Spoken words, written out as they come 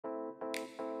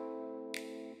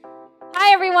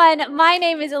everyone, my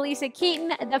name is Elisa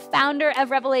Keaton, the founder of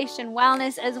Revelation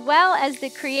Wellness, as well as the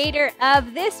creator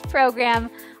of this program,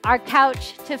 our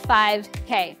Couch to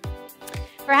 5K.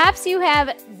 Perhaps you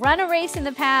have run a race in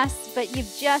the past, but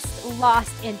you've just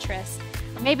lost interest.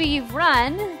 Or maybe you've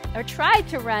run or tried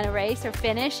to run a race or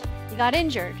finish, you got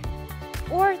injured,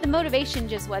 or the motivation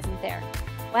just wasn't there.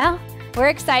 Well, we're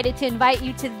excited to invite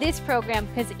you to this program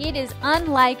because it is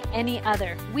unlike any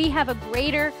other. We have a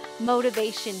greater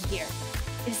motivation here.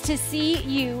 It's to see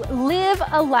you live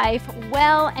a life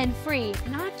well and free,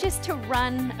 not just to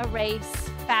run a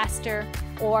race faster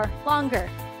or longer.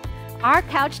 Our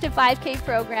Couch to 5K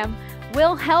program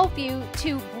will help you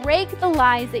to break the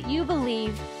lies that you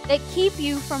believe that keep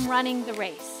you from running the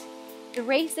race. The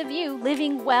race of you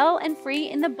living well and free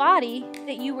in the body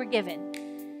that you were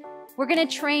given. We're going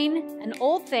to train an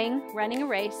old thing, running a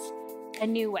race, a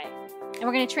new way. And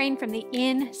we're going to train from the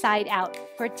inside out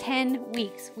for 10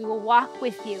 weeks. We will walk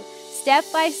with you step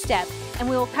by step, and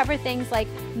we will cover things like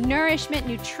nourishment,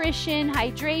 nutrition,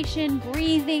 hydration,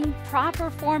 breathing, proper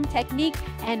form technique,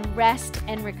 and rest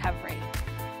and recovery.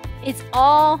 It's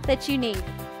all that you need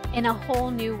in a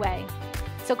whole new way.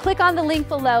 So click on the link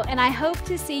below, and I hope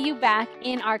to see you back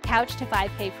in our Couch to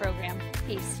 5K program.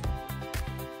 Peace.